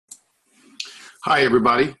Hi,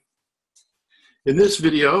 everybody. In this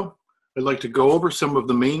video, I'd like to go over some of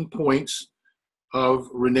the main points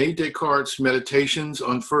of René Descartes' Meditations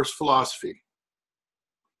on First Philosophy.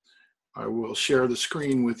 I will share the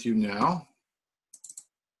screen with you now.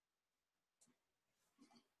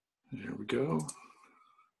 There we go.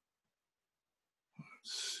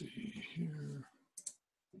 Let's see here.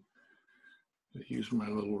 I use my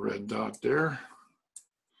little red dot there.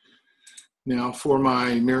 Now for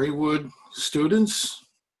my Marywood students,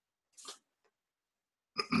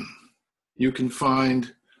 you can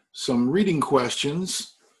find some reading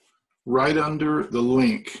questions right under the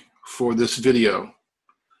link for this video.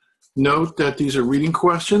 Note that these are reading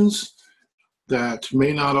questions that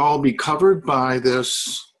may not all be covered by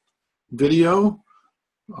this video,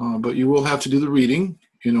 but you will have to do the reading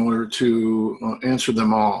in order to answer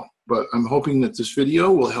them all. But I'm hoping that this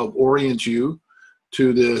video will help orient you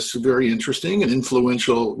to this very interesting and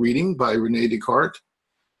influential reading by René Descartes.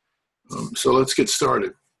 So let's get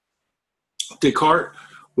started. Descartes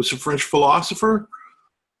was a French philosopher,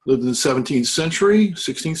 lived in the 17th century,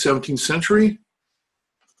 16th, 17th century,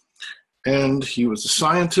 and he was a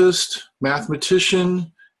scientist,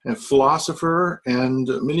 mathematician, and philosopher, and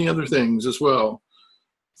many other things as well.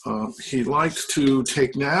 He liked to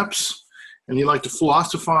take naps, and he liked to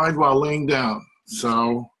philosophize while laying down.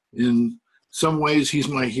 So in some ways, he's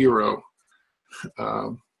my hero.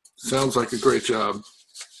 Sounds like a great job.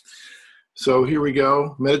 So here we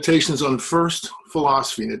go. Meditations on First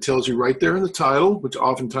Philosophy. And it tells you right there in the title, which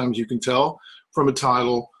oftentimes you can tell from a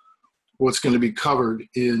title what's going to be covered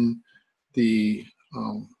in the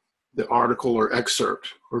article or excerpt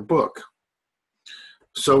or book.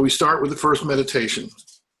 So we start with the first meditation.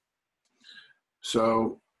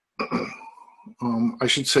 So I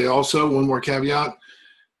should say also one more caveat.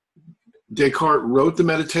 Descartes wrote the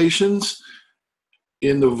meditations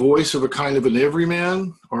in the voice of a kind of an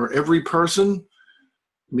everyman or every person,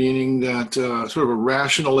 meaning that sort of a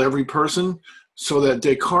rational every person, so that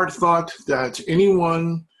Descartes thought that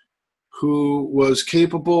anyone who was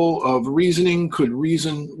capable of reasoning could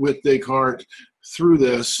reason with Descartes through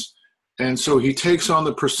this. And so he takes on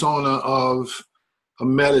the persona of a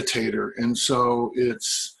meditator. And so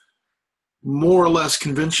it's more or less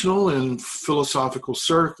conventional in philosophical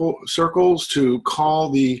circles to call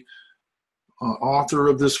the author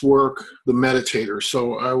of this work the meditator.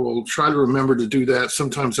 So I will try to remember to do that.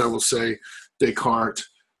 Sometimes I will say Descartes,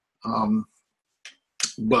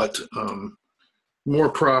 but more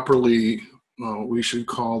properly, we should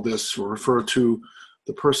call this or refer to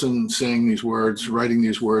the person saying these words, writing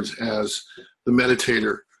these words as the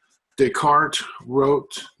meditator. Descartes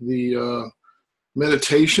wrote the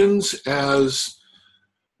meditations as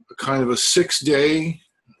a kind of a 6-day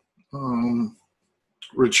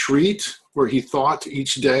retreat where he thought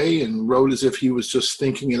each day and wrote as if he was just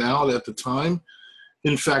thinking it out at the time.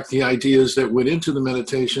 In fact, the ideas that went into the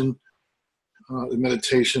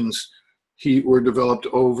meditations were developed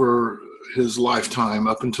over his lifetime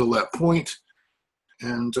up until that point.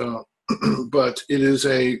 And but it is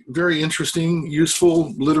a very interesting,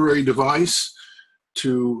 useful literary device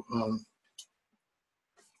to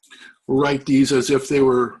write these as if they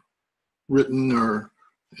were written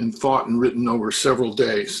and thought and written over several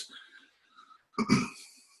days.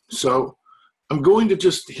 So I'm going to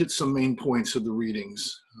just hit some main points of the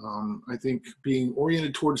readings. I think being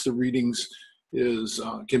oriented towards the readings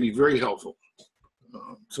can be very helpful,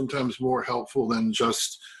 sometimes more helpful than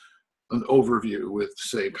just an overview with,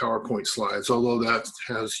 say, PowerPoint slides, although that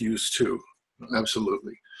has use too,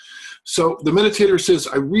 absolutely. So the meditator says,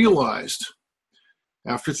 I realized,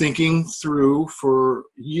 after thinking through for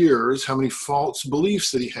years how many false beliefs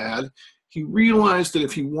that he had, he realized that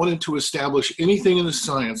if he wanted to establish anything in the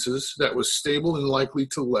sciences that was stable and likely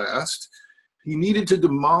to last, he needed to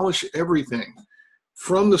demolish everything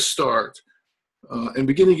from the start and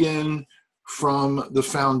begin again from the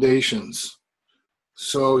foundations.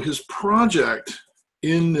 So his project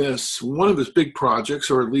in this, one of his big projects,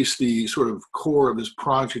 or at least the sort of core of his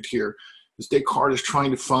project here, is Descartes is trying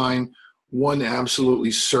to find one absolutely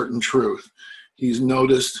certain truth. He's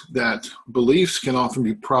noticed that beliefs can often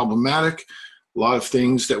be problematic. A lot of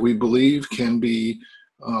things that we believe can be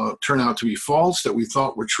turn out to be false that we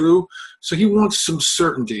thought were true. So he wants some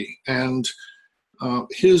certainty. And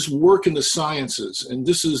his work in the sciences, and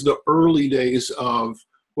this is the early days of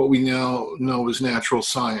what we now know as natural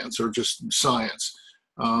science or just science,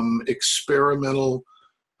 experimental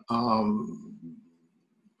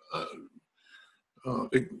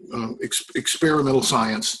experimental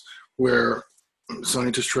science, where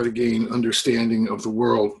scientists try to gain understanding of the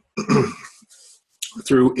world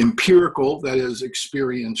through empirical, that is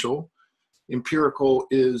experiential, Empirical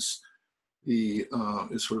is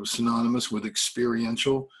is sort of synonymous with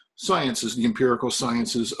experiential. Sciences, the empirical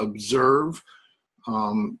sciences observe,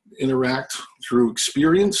 interact through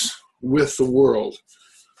experience with the world.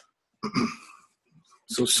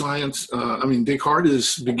 So science, Descartes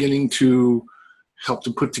is beginning to help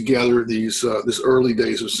to put together these early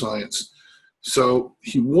days of science. So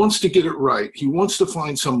he wants to get it right. He wants to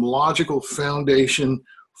find some logical foundation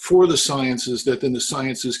for the sciences that then the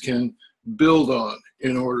sciences can build on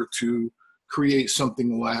in order to create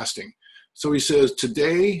something lasting. So he says,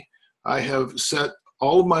 today I have set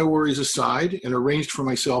all of my worries aside and arranged for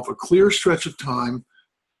myself a clear stretch of time.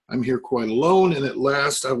 I'm here quite alone, and at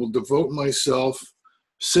last I will devote myself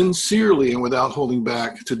sincerely and without holding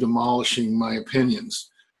back to demolishing my opinions.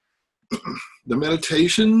 The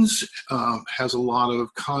Meditations has a lot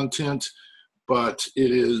of content, but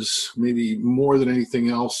it is maybe more than anything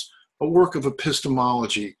else a work of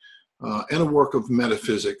epistemology and a work of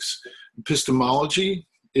metaphysics. Epistemology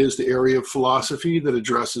is the area of philosophy that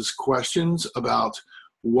addresses questions about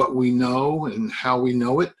what we know and how we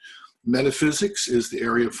know it. Metaphysics is the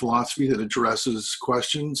area of philosophy that addresses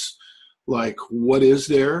questions like what is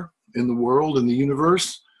there in the world, in the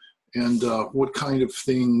universe, and what kind of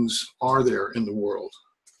things are there in the world,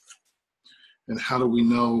 and how do we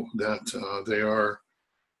know that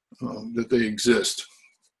they exist.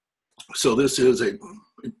 So this is a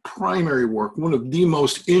primary work, one of the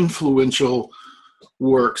most influential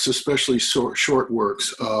works, especially short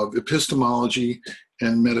works of epistemology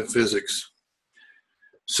and metaphysics.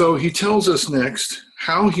 So he tells us next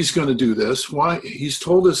how he's going to do this, why he's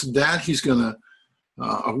told us that he's going to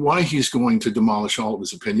why he's going to demolish all of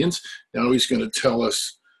his opinions. Now he's going to tell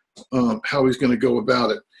us how he's going to go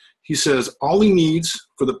about it. He says, all he needs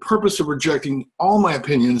for the purpose of rejecting all my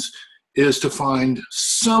opinions is to find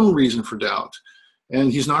some reason for doubt.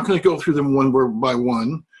 And he's not going to go through them one by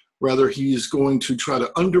one. Rather, he's going to try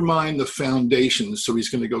to undermine the foundations. So he's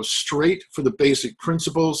going to go straight for the basic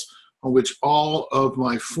principles on which all of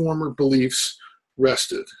my former beliefs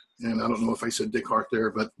rested. And I don't know if I said Descartes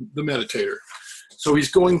there, but the meditator. So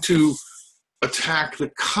he's going to attack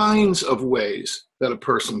the kinds of ways that a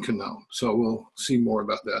person can know. So we'll see more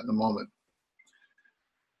about that in a moment.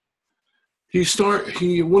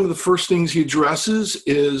 One of the first things he addresses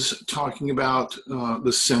is talking about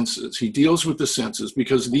the senses. He deals with the senses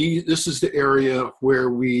because this is the area where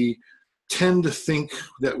we tend to think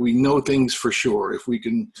that we know things for sure. If we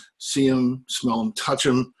can see them, smell them, touch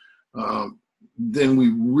them, then we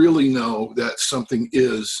really know that something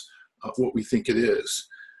is what we think it is.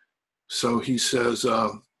 So he says,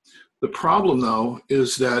 the problem though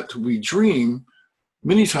is that we dream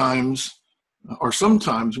many times, or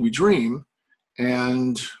sometimes we dream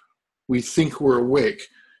and we think we're awake.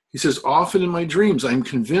 He says, often in my dreams, I'm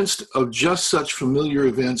convinced of just such familiar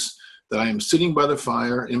events that I am sitting by the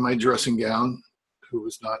fire in my dressing gown, who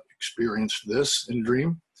has not experienced this in a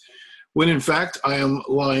dream, when in fact I am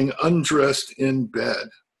lying undressed in bed.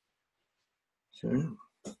 Okay.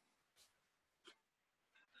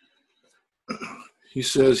 He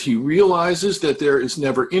says he realizes that there is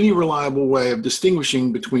never any reliable way of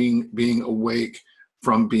distinguishing between being awake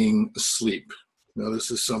from being asleep. Now,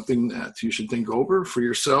 this is something that you should think over for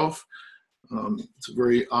yourself. It's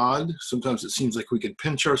very odd. Sometimes it seems like we could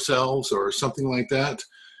pinch ourselves or something like that.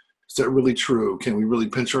 Is that really true? Can we really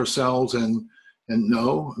pinch ourselves and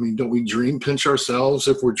know? I mean, don't we pinch ourselves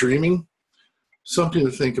if we're dreaming? Something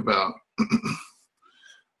to think about.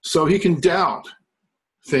 So he can doubt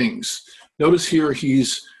things. Notice here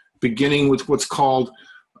he's beginning with what's called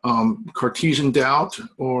Cartesian doubt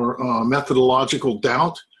or methodological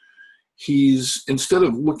doubt. He's, instead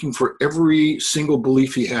of looking for every single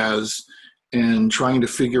belief he has and trying to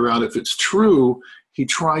figure out if it's true, he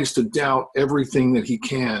tries to doubt everything that he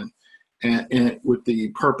can. And with the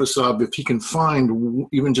purpose of, if he can find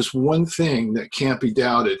even just one thing that can't be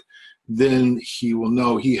doubted, then he will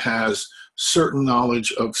know he has certain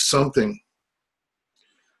knowledge of something.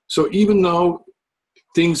 So even though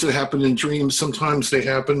things that happen in dreams, sometimes they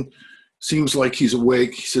happen, seems like he's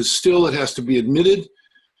awake, he says, still it has to be admitted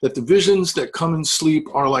that the visions that come in sleep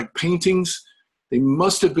are like paintings. They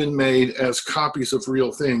must have been made as copies of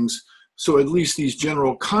real things. So at least these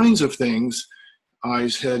general kinds of things,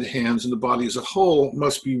 eyes, head, hands, and the body as a whole,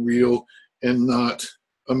 must be real and not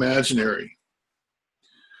imaginary.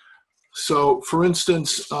 So for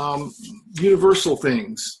instance, universal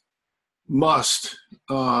things must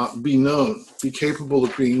be known, be capable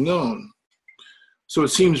of being known. So it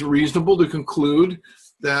seems reasonable to conclude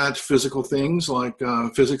that physical things like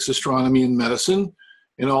physics, astronomy, and medicine,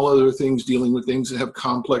 and all other things dealing with things that have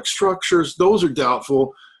complex structures, those are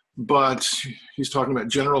doubtful, but he's talking about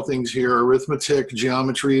general things here, arithmetic,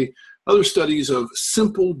 geometry. Other studies of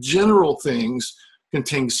simple general things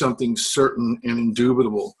contain something certain and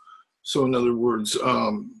indubitable. So in other words,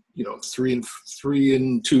 you know, three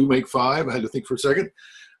and two make five. I had to think for a second.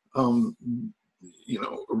 You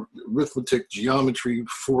know, arithmetic, geometry,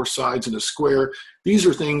 four sides in a square. These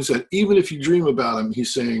are things that even if you dream about them,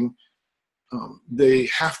 he's saying they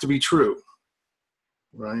have to be true,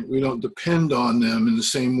 right? We don't depend on them in the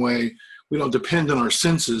same way. We don't depend on our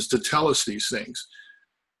senses to tell us these things.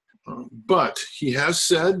 But he has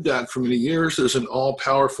said that for many years there's an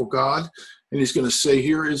all-powerful God, and he's going to say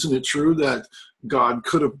here, isn't it true that God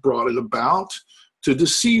could have brought it about to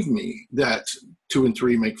deceive me, that 2 and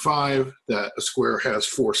 3 make 5, that a square has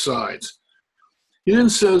 4 sides. He then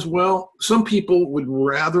says, well, some people would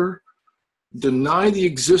rather deny the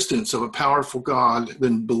existence of a powerful God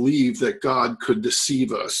than believe that God could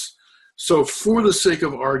deceive us. So for the sake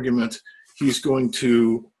of argument, he's going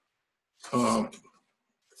to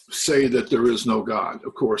say that there is no God.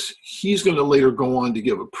 Of course, he's going to later go on to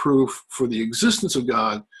give a proof for the existence of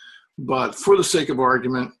God, but for the sake of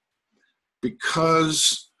argument,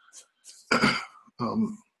 because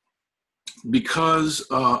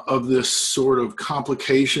of this sort of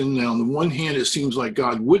complication. Now, on the one hand, it seems like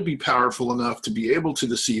God would be powerful enough to be able to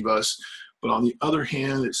deceive us, but on the other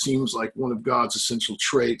hand, it seems like one of God's essential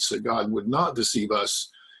traits that God would not deceive us.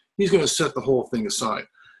 He's going to set the whole thing aside,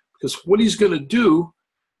 because what he's going to do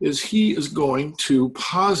is he is going to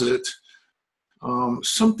posit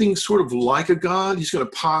something sort of like a God. He's going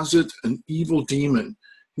to posit an evil demon.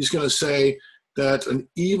 He's going to say that an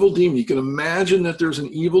evil demon, you can imagine that there's an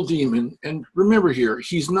evil demon. And remember here,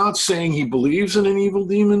 he's not saying he believes in an evil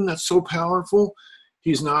demon that's so powerful.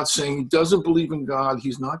 He's not saying he doesn't believe in God.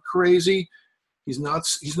 He's not crazy. He's not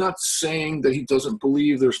saying that he doesn't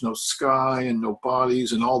believe there's no sky and no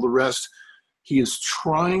bodies and all the rest. He is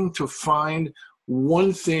trying to find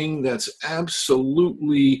one thing that's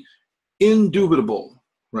absolutely indubitable,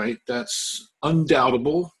 right? That's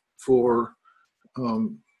undoubtable for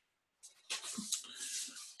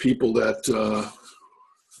people that,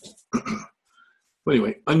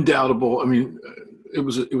 anyway, undoubtable. I mean, it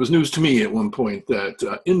was news to me at one point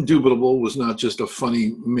that indubitable was not just a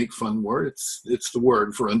funny make fun word. It's the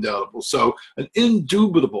word for undoubtable. So an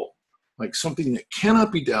indubitable, like something that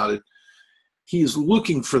cannot be doubted. He is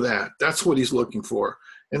looking for that. That's what he's looking for.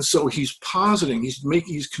 And so he's positing,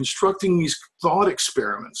 he's constructing these thought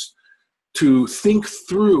experiments to think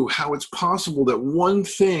through how it's possible that one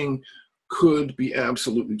thing could be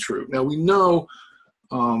absolutely true. Now we know,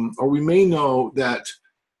 or we may know, that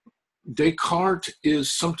Descartes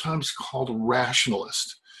is sometimes called a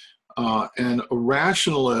rationalist. And a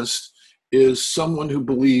rationalist is someone who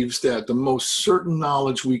believes that the most certain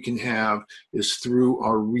knowledge we can have is through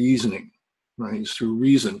our reasoning, right? It's through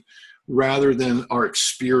reason, rather than our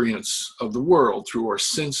experience of the world through our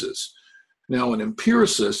senses. Now, an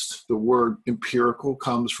empiricist, the word empirical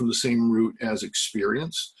comes from the same root as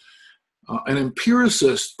experience. An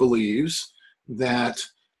empiricist believes that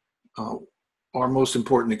our most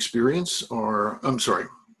important experience,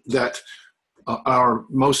 that our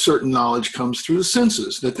most certain knowledge comes through the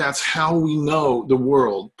senses, that's how we know the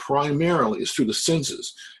world primarily, is through the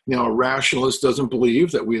senses. Now, a rationalist doesn't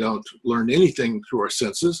believe that we don't learn anything through our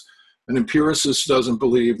senses. An empiricist doesn't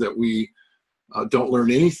believe that we don't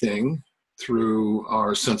learn anything through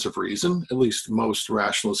our sense of reason. At least most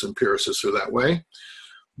rationalist empiricists are that way.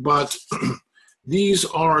 But these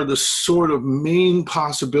are the sort of main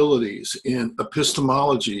possibilities in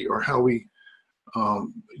epistemology, or how we,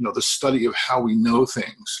 the study of how we know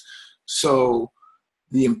things. So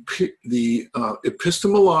the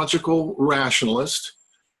epistemological rationalist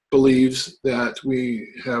believes that we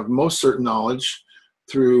have most certain knowledge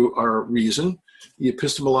through our reason. The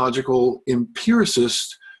epistemological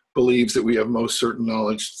empiricist believes that we have most certain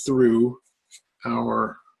knowledge through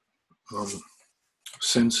our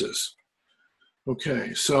senses.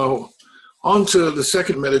 Okay, so on to the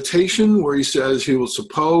second meditation, where he says he will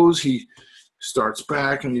suppose. He starts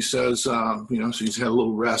back and he says, so he's had a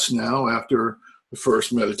little rest now after the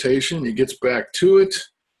first meditation. He gets back to it.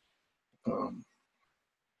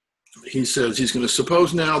 He says he's going to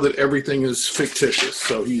suppose now that everything is fictitious.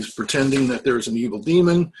 So he's pretending that there's an evil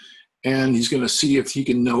demon, and he's going to see if he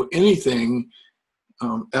can know anything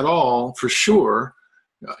at all for sure,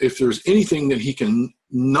 if there's anything that he can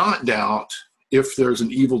not doubt, if there's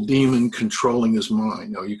an evil demon controlling his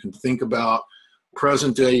mind. Now, you can think about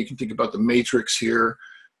present day, you can think about the Matrix here,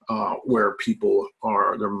 where people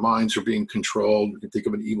their minds are being controlled. You can think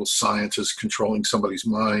of an evil scientist controlling somebody's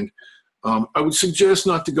mind. I would suggest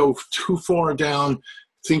not to go too far down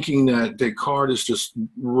thinking that Descartes is just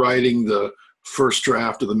writing the first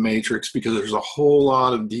draft of the matrix, because there's a whole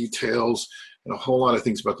lot of details and a whole lot of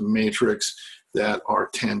things about the matrix that are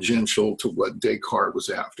tangential to what Descartes was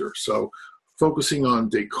after. So focusing on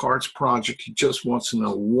Descartes' project, he just wants to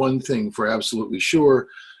know one thing for absolutely sure.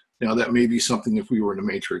 Now that may be something, if we were in a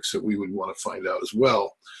matrix, that we would want to find out as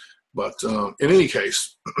well. But in any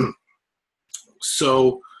case,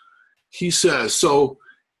 so he says, so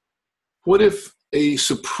what if a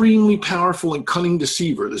supremely powerful and cunning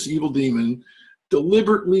deceiver, this evil demon,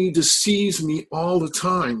 deliberately deceives me all the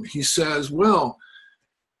time? He says, well,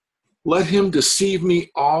 let him deceive me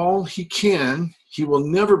all he can. He will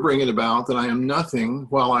never bring it about that I am nothing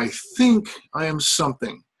while I think I am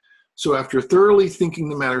something. So after thoroughly thinking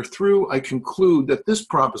the matter through, I conclude that this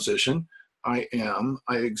proposition, I am,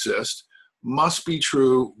 I exist, must be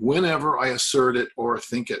true whenever I assert it or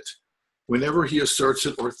think it, whenever he asserts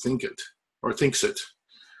it or thinks it.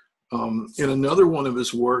 In another one of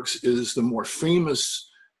his works is the more famous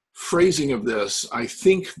phrasing of this, I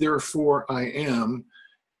think, therefore I am.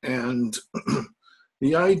 And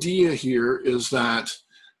the idea here is that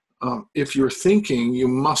if you're thinking, you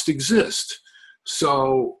must exist.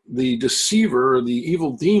 So the deceiver, the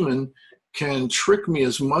evil demon, can trick me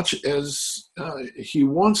as much as he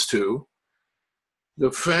wants to.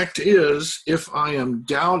 The fact is, if I am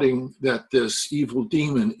doubting that this evil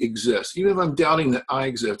demon exists, even if I'm doubting that I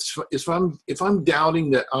exist, if I'm doubting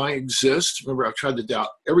that I exist, remember I've tried to doubt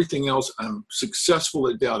everything else, I'm successful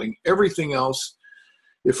at doubting everything else.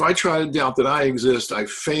 If I try to doubt that I exist, I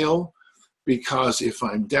fail, because if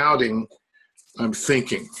I'm doubting, I'm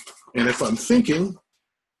thinking. And if I'm thinking,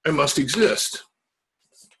 I must exist.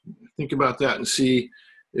 Think about that and see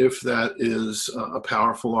if that is a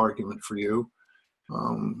powerful argument for you.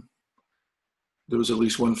 There was at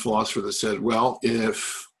least one philosopher that said, well,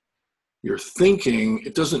 if you're thinking,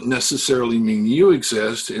 it doesn't necessarily mean you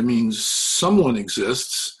exist, it means someone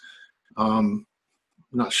exists.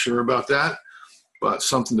 Not sure about that, but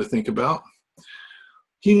something to think about.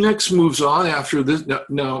 He next moves on after this.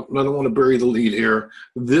 Now, I don't want to bury the lead here.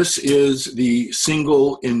 This is the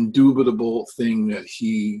single indubitable thing that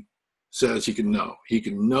he says he can know. He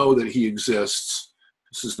can know that he exists.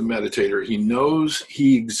 This is the meditator. He knows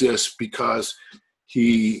he exists because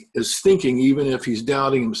he is thinking, even if he's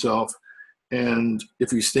doubting himself. And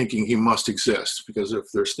if he's thinking, he must exist, because if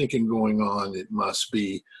there's thinking going on, it must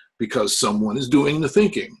be because someone is doing the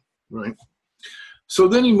thinking, right? So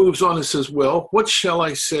then he moves on and says, well, what shall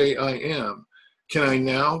I say I am? Can I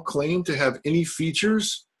now claim to have any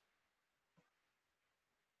features?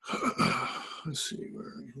 Let's see, where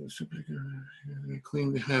I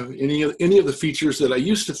claim to have any of the features that I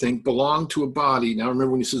used to think belong to a body. Now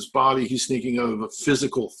remember, when he says body, he's thinking of a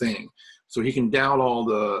physical thing. So he can doubt all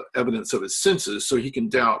the evidence of his senses, so he can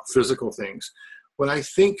doubt physical things. When I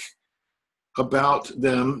think about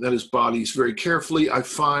them, that is bodies, very carefully, I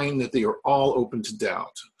find that they are all open to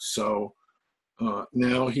doubt. So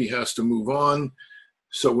now he has to move on.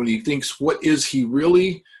 So when he thinks, what is he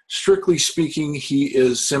really? Strictly speaking, he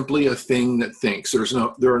is simply a thing that thinks.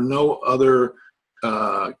 There are no other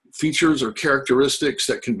features or characteristics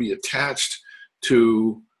that can be attached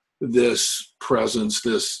to this presence,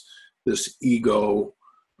 this ego.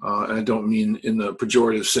 And I don't mean in the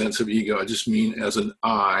pejorative sense of ego. I just mean as an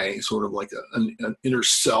I, sort of like an inner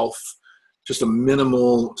self, just a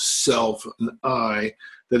minimal self, an I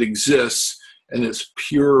that exists, and its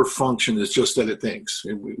pure function is just that it thinks.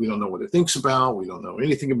 We don't know what it thinks about. We don't know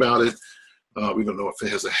anything about it. We don't know if it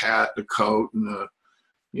has a hat, a coat, and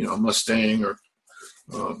a Mustang, or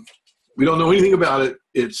we don't know anything about it.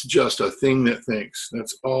 It's just a thing that thinks.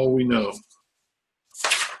 That's all we know.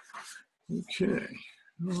 Okay.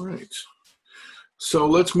 All right. So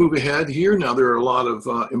let's move ahead here. Now, there are a lot of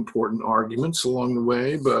important arguments along the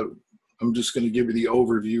way, but I'm just going to give you the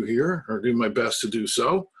overview here, or do my best to do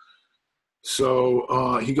so.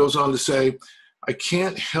 So he goes on to say, I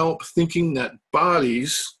can't help thinking that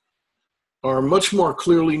bodies are much more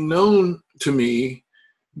clearly known to me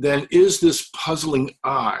than is this puzzling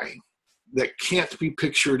I that can't be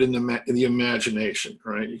pictured in the imagination,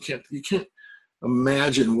 right? You can't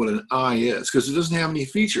imagine what an I is, because it doesn't have any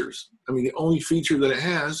features. I mean, the only feature that it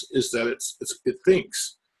has is that it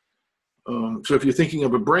thinks. So if you're thinking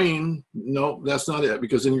of a brain, no, that's not it,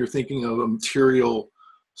 because then you're thinking of a material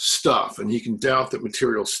stuff, and he can doubt that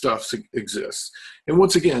material stuff exists. And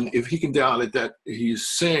once again, if he can doubt it, that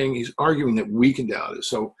he's arguing that we can doubt it.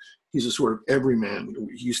 So he's a sort of everyman.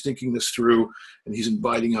 He's thinking this through, and he's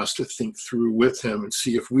inviting us to think through with him and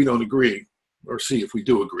see if we don't agree, or see if we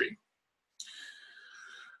do agree.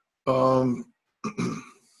 Okay.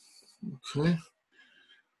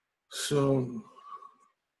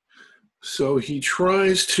 So he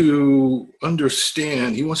tries to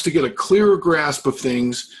understand. He wants to get a clearer grasp of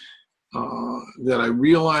things that I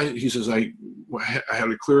realized. He says, I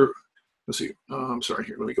had a clear, let's see, I'm sorry,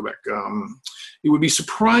 here, let me go back. It would be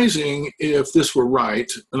surprising if this were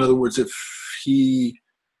right. In other words, if he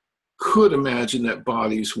could imagine that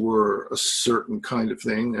bodies were a certain kind of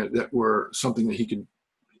thing, that were something that he could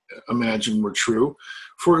imagine were true.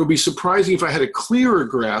 For it would be surprising if I had a clearer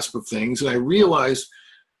grasp of things and I realize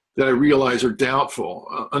are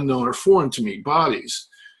doubtful, unknown, or foreign to me, bodies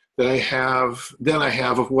that I have, then I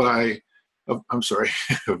have of what I'm sorry,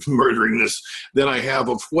 of murdering this, then I have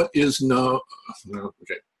of what is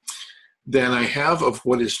then I have of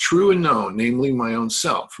what is true and known, namely my own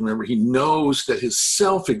self. Remember, he knows that his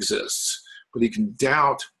self exists, but he can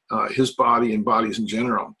doubt his body and bodies in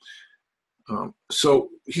general. So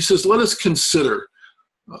he says, let us consider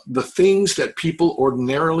the things that people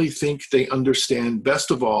ordinarily think they understand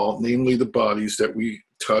best of all, namely the bodies that we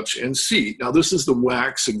touch and see. Now, this is the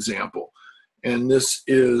wax example, and this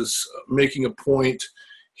is making a point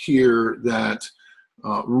here that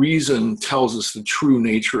reason tells us the true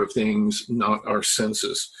nature of things, not our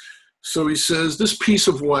senses. So he says, this piece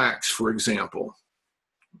of wax, for example,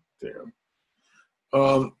 there.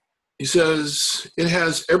 He says, it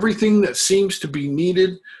has everything that seems to be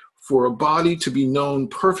needed for a body to be known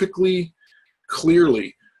perfectly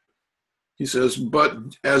clearly. He says, but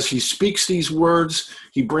as he speaks these words,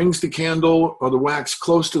 he brings the candle or the wax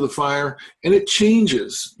close to the fire, and it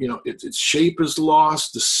changes. You know, its shape is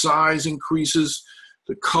lost, the size increases,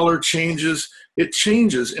 the color changes. It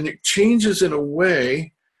changes, and it changes in a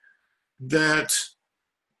way that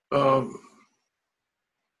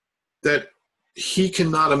that he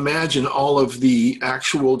cannot imagine all of the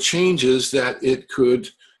actual changes that it could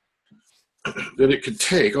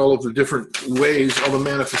take, all of the different ways, all the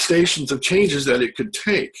manifestations of changes that it could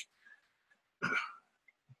take.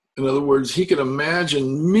 In other words, he could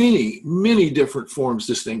imagine many, many different forms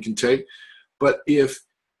this thing can take, but he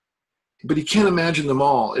can't imagine them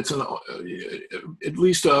all. It's at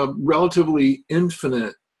least a relatively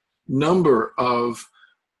infinite number of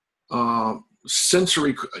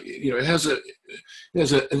sensory, it has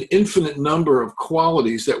an infinite number of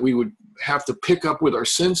qualities that we would have to pick up with our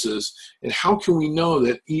senses. And how can we know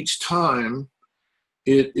that each time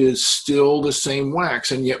it is still the same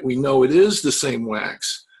wax, and yet we know it is the same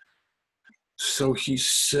wax? So he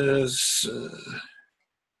says,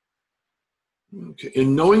 okay,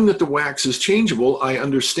 in knowing that the wax is changeable, I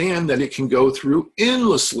understand that it can go through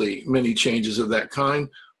endlessly many changes of that kind,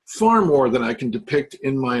 far more than I can depict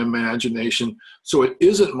in my imagination. So it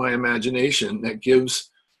isn't my imagination that gives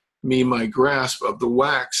me my grasp of the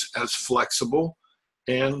wax as flexible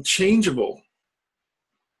and changeable.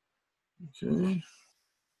 Okay.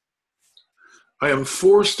 I am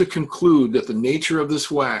forced to conclude that the nature of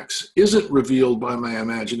this wax isn't revealed by my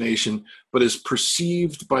imagination, but is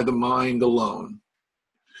perceived by the mind alone.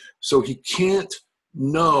 So he can't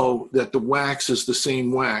know that the wax is the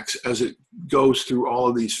same wax as it goes through all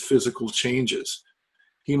of these physical changes.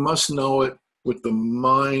 He must know it with the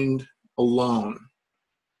mind alone.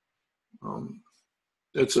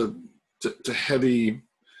 It's a heavy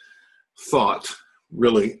thought,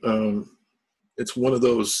 really. It's one of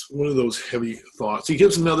those heavy thoughts. He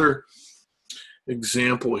gives another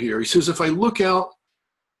example here. He says, if I look out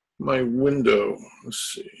my window,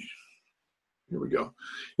 let's see. Here we go.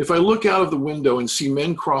 If I look out of the window and see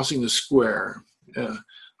men crossing the square,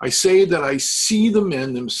 I say that I see the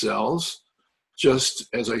men themselves, just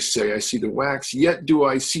as I say I see the wax, yet do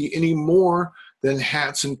I see any more than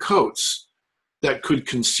hats and coats that could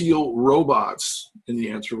conceal robots? And the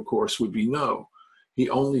answer, of course, would be no. He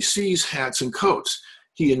only sees hats and coats.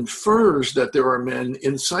 He infers that there are men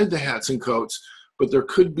inside the hats and coats, but there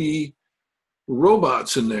could be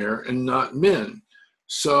robots in there and not men.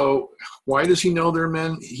 So why does he know they're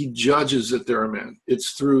men? He judges that there are men.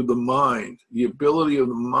 It's through the mind, the ability of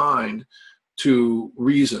the mind to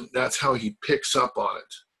reason. That's how he picks up on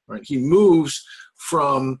it, right? He moves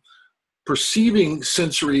from perceiving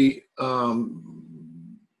sensory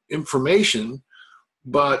information,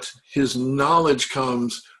 but his knowledge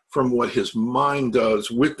comes from what his mind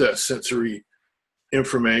does with that sensory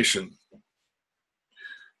information.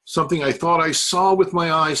 Something I thought I saw with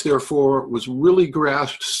my eyes, therefore, was really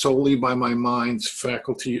grasped solely by my mind's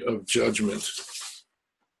faculty of judgment.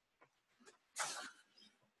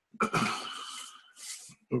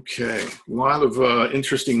 Okay, a lot of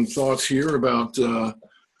interesting thoughts here about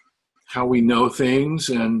how we know things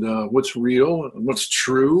and what's real and what's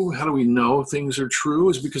true. How do we know things are true?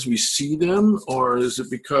 Is it because we see them, or is it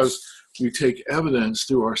because we take evidence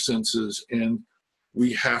through our senses, and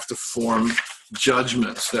we have to form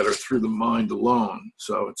judgments that are through the mind alone.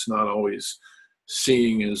 So it's not always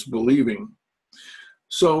seeing is believing.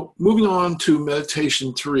 So moving on to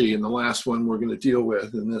meditation 3, and the last one we're going to deal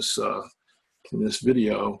with in this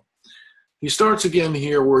video. He starts again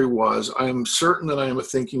here where he was. I am certain that I am a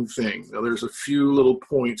thinking thing. Now there's a few little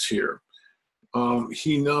points here.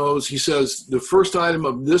 He knows, he says, the first item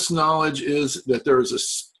of this knowledge is that there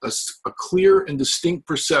is a clear and distinct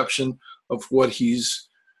perception of what he's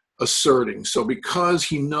asserting. So because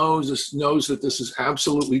he knows that this is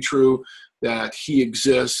absolutely true, that he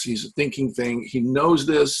exists, he's a thinking thing, he knows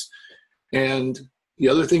this, and the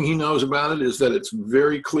other thing he knows about it is that it's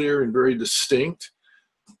very clear and very distinct.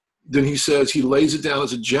 Then he says he lays it down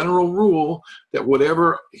as a general rule that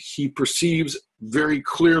whatever he perceives very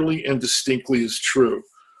clearly and distinctly is true.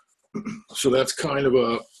 So that's kind of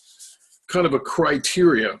a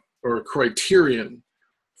criteria or a criterion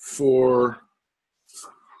for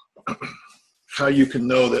how you can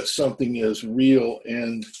know that something is real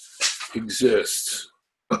and exists,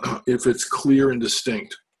 if it's clear and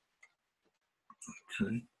distinct.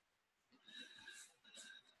 Okay.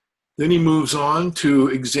 Then he moves on to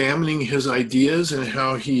examining his ideas and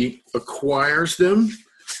how he acquires them.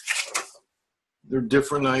 They're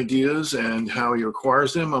different ideas and how he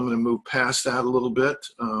acquires them. I'm going to move past that a little bit.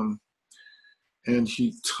 And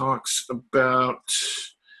he talks about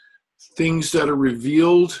things that are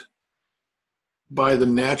revealed by the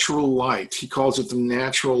natural light. He calls it the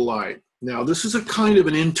natural light. Now, this is a kind of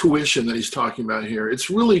an intuition that he's talking about here. It's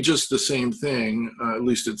really just the same thing. At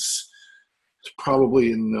least it's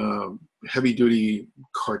probably in heavy-duty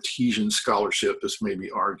Cartesian scholarship, this may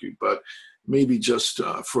be argued, but maybe just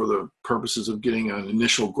for the purposes of getting an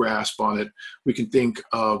initial grasp on it, we can think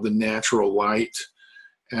of the natural light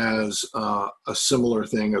as a similar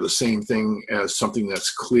thing or the same thing as something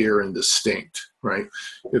that's clear and distinct, right?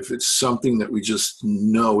 If it's something that we just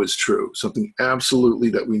know is true, something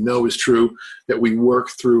absolutely that we know is true, that we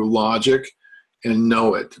work through logic and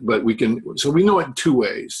know it, but we know it in two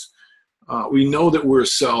ways. We know that we're a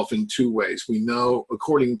self in two ways. We know,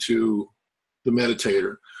 according to the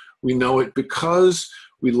meditator, we know it because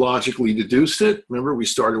we logically deduced it. Remember, we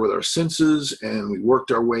started with our senses and we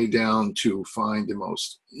worked our way down to find the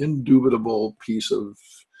most indubitable piece of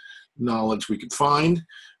knowledge we could find,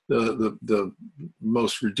 the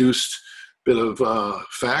most reduced bit of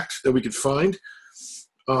fact that we could find.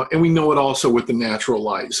 And we know it also with the natural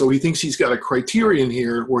light. So he thinks he's got a criterion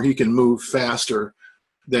here where he can move faster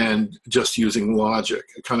than just using logic,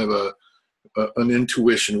 kind of an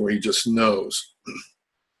intuition where he just knows.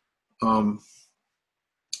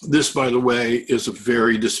 This, by the way, is a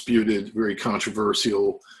very disputed, very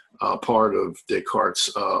controversial part of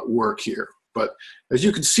Descartes' work here. But as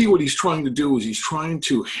you can see, what he's trying to do is he's trying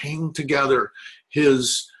to hang together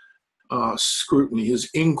his scrutiny, his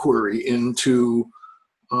inquiry into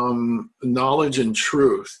knowledge and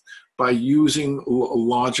truth by using a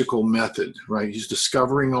logical method, right? He's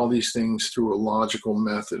discovering all these things through a logical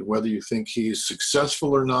method. Whether you think he's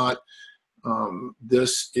successful or not,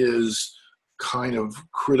 this is kind of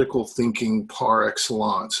critical thinking par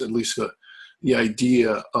excellence, at least the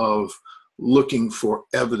idea of looking for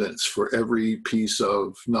evidence for every piece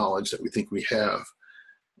of knowledge that we think we have.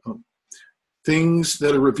 Things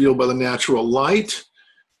that are revealed by the natural light,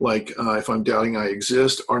 like if I'm doubting I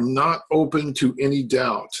exist, are not open to any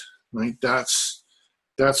doubt, right? That's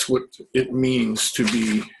what it means to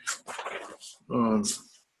be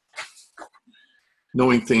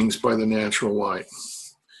knowing things by the natural light.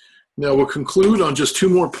 Now we'll conclude on just two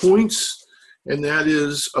more points, and that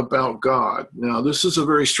is about God. Now this is a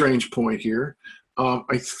very strange point here.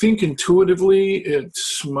 I think intuitively it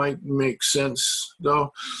might make sense,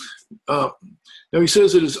 though. Now he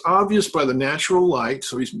says it is obvious by the natural light,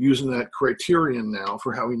 so he's using that criterion now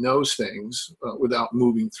for how he knows things without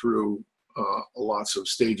moving through lots of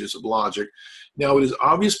stages of logic. Now it is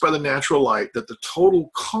obvious by the natural light that the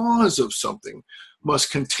total cause of something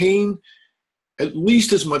must contain at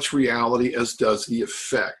least as much reality as does the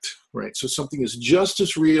effect, right? So something is just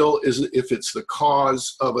as real as if it's the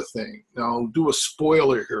cause of a thing. Now I'll do a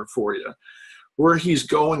spoiler here for you. Where he's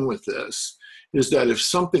going with this is that if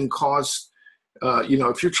something caused,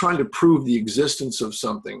 if you're trying to prove the existence of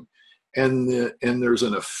something and there's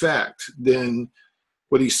an effect, then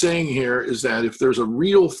what he's saying here is that if there's a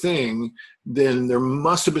real thing, then there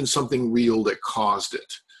must have been something real that caused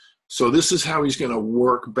it. So this is how he's going to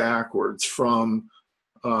work backwards from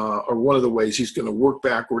or one of the ways he's going to work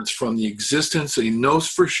backwards from the existence that he knows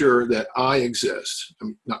for sure that I exist. I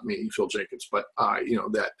mean, not me, Phil Jenkins, but I,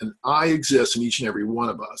 that an I exist in each and every one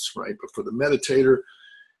of us, right? But for the meditator,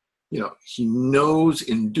 he knows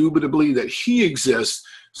indubitably that he exists.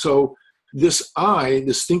 So this I,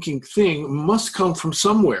 this thinking thing, must come from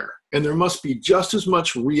somewhere. And there must be just as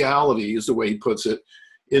much reality, is the way he puts it,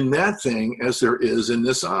 in that thing as there is in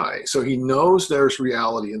this I. So he knows there's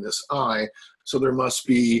reality in this I. So there must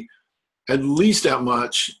be at least that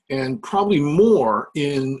much, and probably more,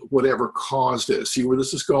 in whatever caused it. See where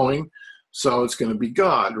this is going? So it's going to be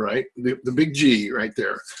God, right? The big G right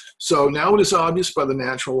there. So now it is obvious by the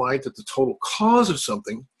natural light that the total cause of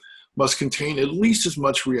something must contain at least as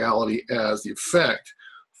much reality as the effect.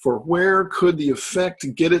 For where could the effect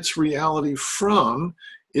get its reality from,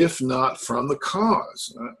 if not from the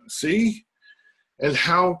cause? See? And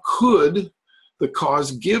how could the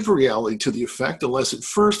cause give reality to the effect unless it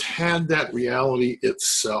first had that reality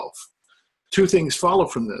itself? Two things follow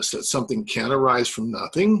from this: that something can arise from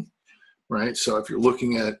nothing, right? So if you're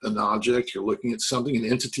looking at an object, you're looking at something, an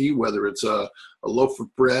entity, whether it's a loaf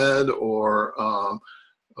of bread or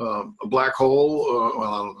a black hole. Well,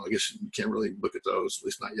 I don't know, I guess you can't really look at those, at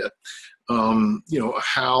least not yet. A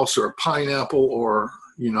house or a pineapple, or,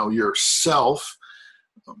 yourself.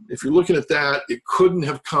 If you're looking at that, it couldn't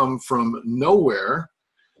have come from nowhere.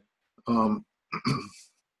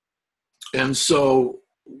 And so,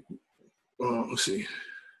 let's see,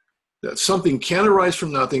 that something can arise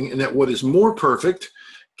from nothing, and that what is more perfect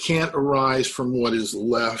can't arise from what is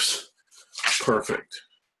less perfect.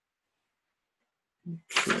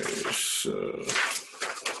 Okay, so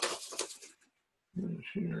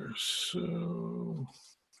here, so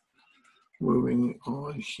moving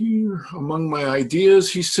on here. Among my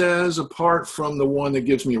ideas, he says, apart from the one that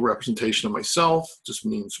gives me a representation of myself, just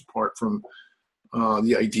means apart from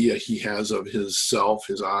the idea he has of his self,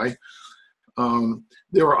 his I.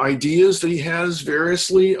 There are ideas that he has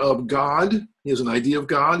variously of God. He has an idea of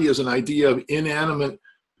God. He has an idea of inanimate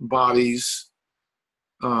bodies,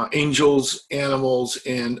 angels, animals,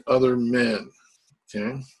 and other men,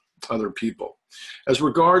 okay, other people. As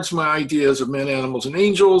regards my ideas of men, animals, and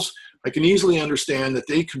angels, I can easily understand that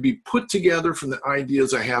they could be put together from the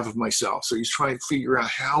ideas I have of myself. So he's trying to figure out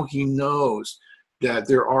how he knows that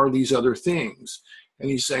there are these other things. And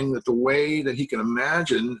he's saying that the way that he can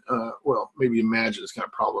imagine, well, maybe imagine is kind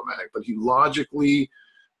of problematic, but he logically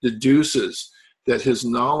deduces that his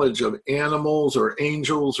knowledge of animals or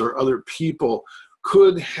angels or other people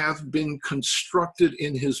could have been constructed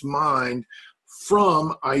in his mind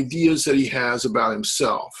from ideas that he has about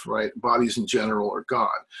himself, right? Bodies in general or God.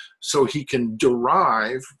 So he can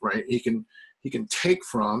derive, right? He can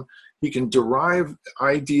derive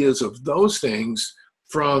ideas of those things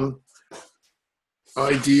from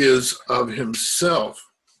ideas of himself.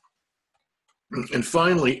 And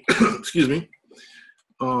finally, excuse me,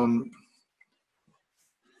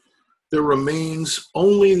 there remains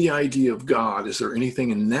only the idea of God. Is there anything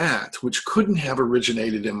in that which couldn't have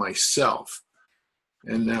originated in myself?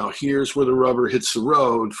 And now here's where the rubber hits the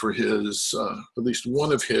road for his, at least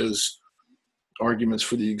one of his arguments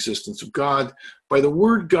for the existence of God. By the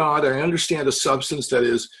word God, I understand a substance that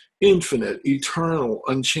is infinite, eternal,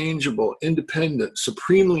 unchangeable, independent,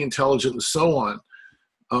 supremely intelligent, and so on.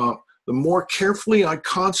 The more carefully I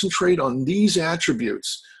concentrate on these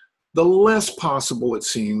attributes, the less possible it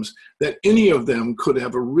seems that any of them could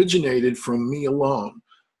have originated from me alone.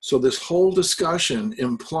 So this whole discussion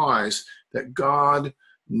implies that God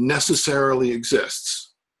necessarily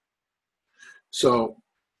exists. So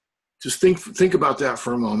just think about that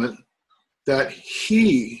for a moment, that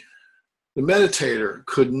he, the meditator,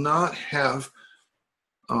 could not have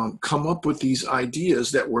come up with these ideas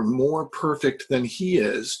that were more perfect than he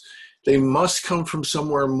is. They must come from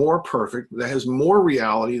somewhere more perfect, that has more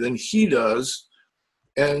reality than he does.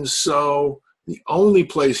 And so the only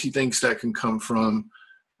place he thinks that can come from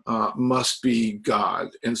must be God.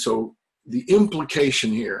 And so the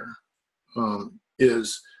implication here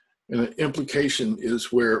is, and an implication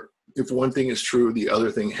is where if one thing is true, the other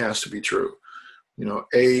thing has to be true.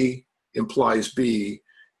 A implies B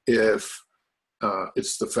if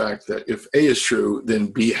it's the fact that if A is true, then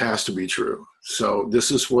B has to be true. So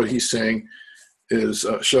this is what he's saying is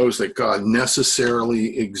shows that God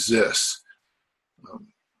necessarily exists.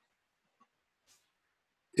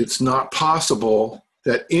 It's not possible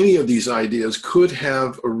that any of these ideas could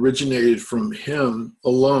have originated from him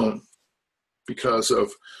alone because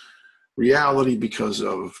of reality, because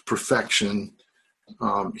of perfection.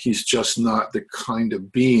 He's just not the kind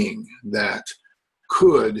of being that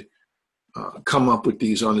could come up with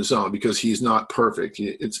these on his own because he's not perfect.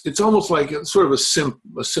 It's almost like sort of a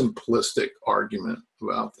simplistic argument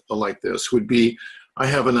about like this would be, I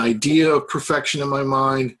have an idea of perfection in my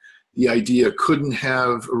mind. The idea couldn't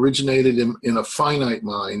have originated in a finite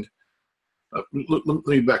mind. Let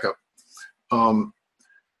me back up.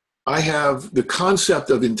 I have the concept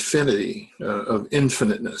of infinity, of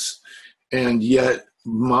infiniteness, and yet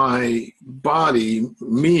my body,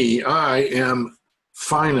 me, I am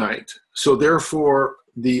finite. So therefore,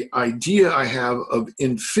 the idea I have of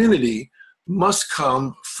infinity must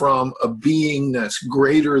come from a being that's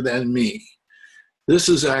greater than me. This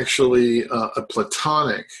is actually a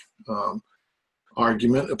Platonic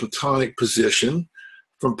argument, a Platonic position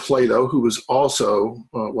from Plato, who was also,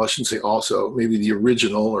 well, I shouldn't say also, maybe the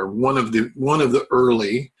original or one of the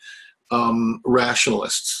early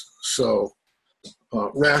rationalists. So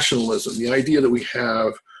rationalism, the idea that we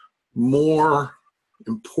have more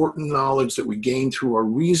important knowledge that we gain through our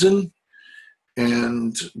reason,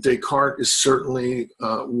 and Descartes is certainly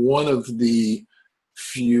one of the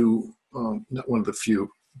few, not one of the few,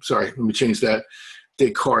 sorry, let me change that.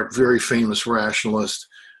 Descartes, very famous rationalist,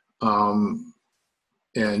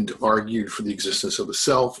 and argued for the existence of the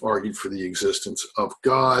self, argued for the existence of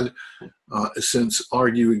God, since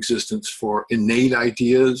argue existence for innate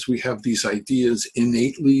ideas. We have these ideas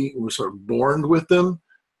innately, we're sort of born with them.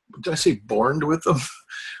 Did I say born with them?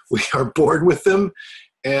 We are born with them.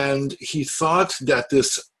 And he thought that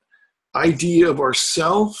this idea of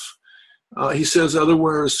ourself, he says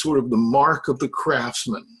otherwise, sort of the mark of the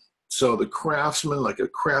craftsman. So the craftsman, like a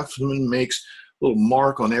craftsman makes a little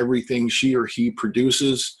mark on everything she or he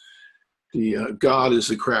produces. The God is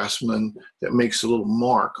the craftsman that makes a little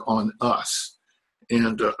mark on us.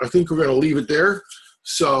 And I think we're going to leave it there.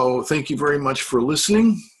 So thank you very much for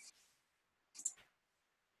listening.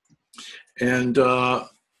 And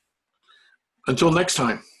until next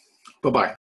time, bye-bye.